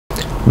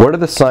What are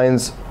the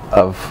signs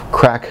of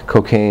crack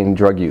cocaine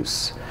drug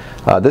use?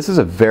 This is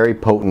a very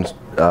potent,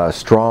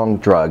 strong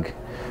drug.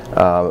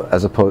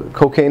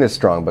 Cocaine is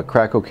strong, but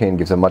crack cocaine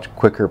gives a much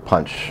quicker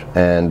punch,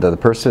 and the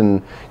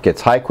person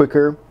gets high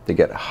quicker, they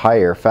get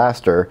higher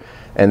faster,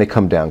 and they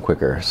come down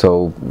quicker.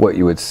 So what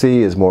you would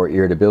see is more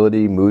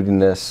irritability,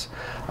 moodiness.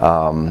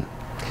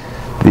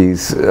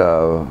 These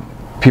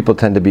people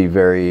tend to be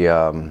very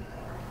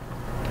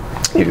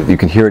you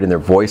can hear it in their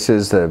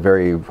voices, a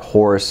very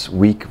hoarse,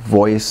 weak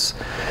voice.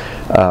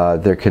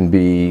 There can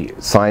be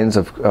signs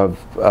of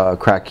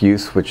crack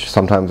use, which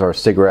sometimes are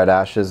cigarette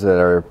ashes that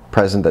are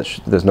present that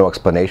there's no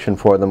explanation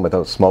for them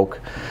without smoke.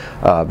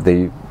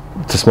 To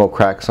smoke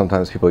crack,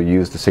 sometimes people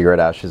use the cigarette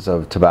ashes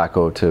of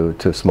tobacco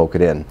to smoke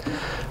it in.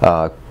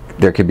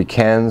 There could be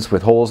cans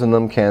with holes in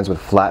them, cans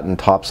with flattened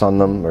tops on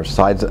them, or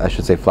sides, I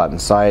should say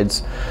flattened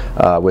sides,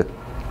 with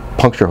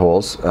puncture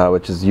holes,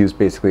 which is used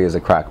basically as a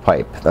crack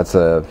pipe. That's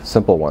a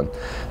simple one.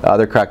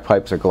 Other crack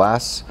pipes are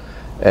glass,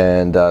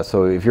 and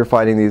so if you're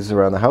finding these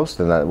around the house,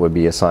 then that would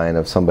be a sign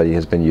of somebody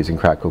has been using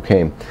crack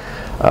cocaine.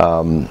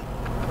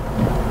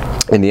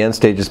 In the end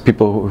stages,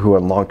 people who are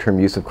in long-term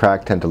use of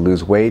crack tend to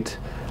lose weight.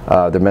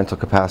 Their mental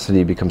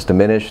capacity becomes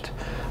diminished.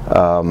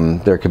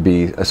 There could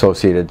be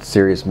associated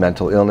serious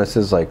mental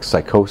illnesses like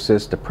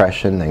psychosis,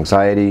 depression,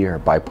 anxiety, or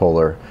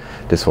bipolar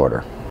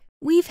disorder.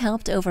 We've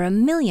helped over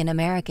 1 million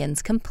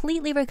Americans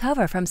completely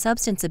recover from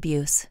substance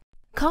abuse.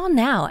 Call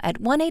now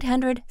at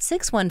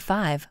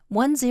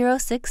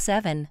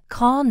 1-800-615-1067.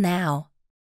 Call now.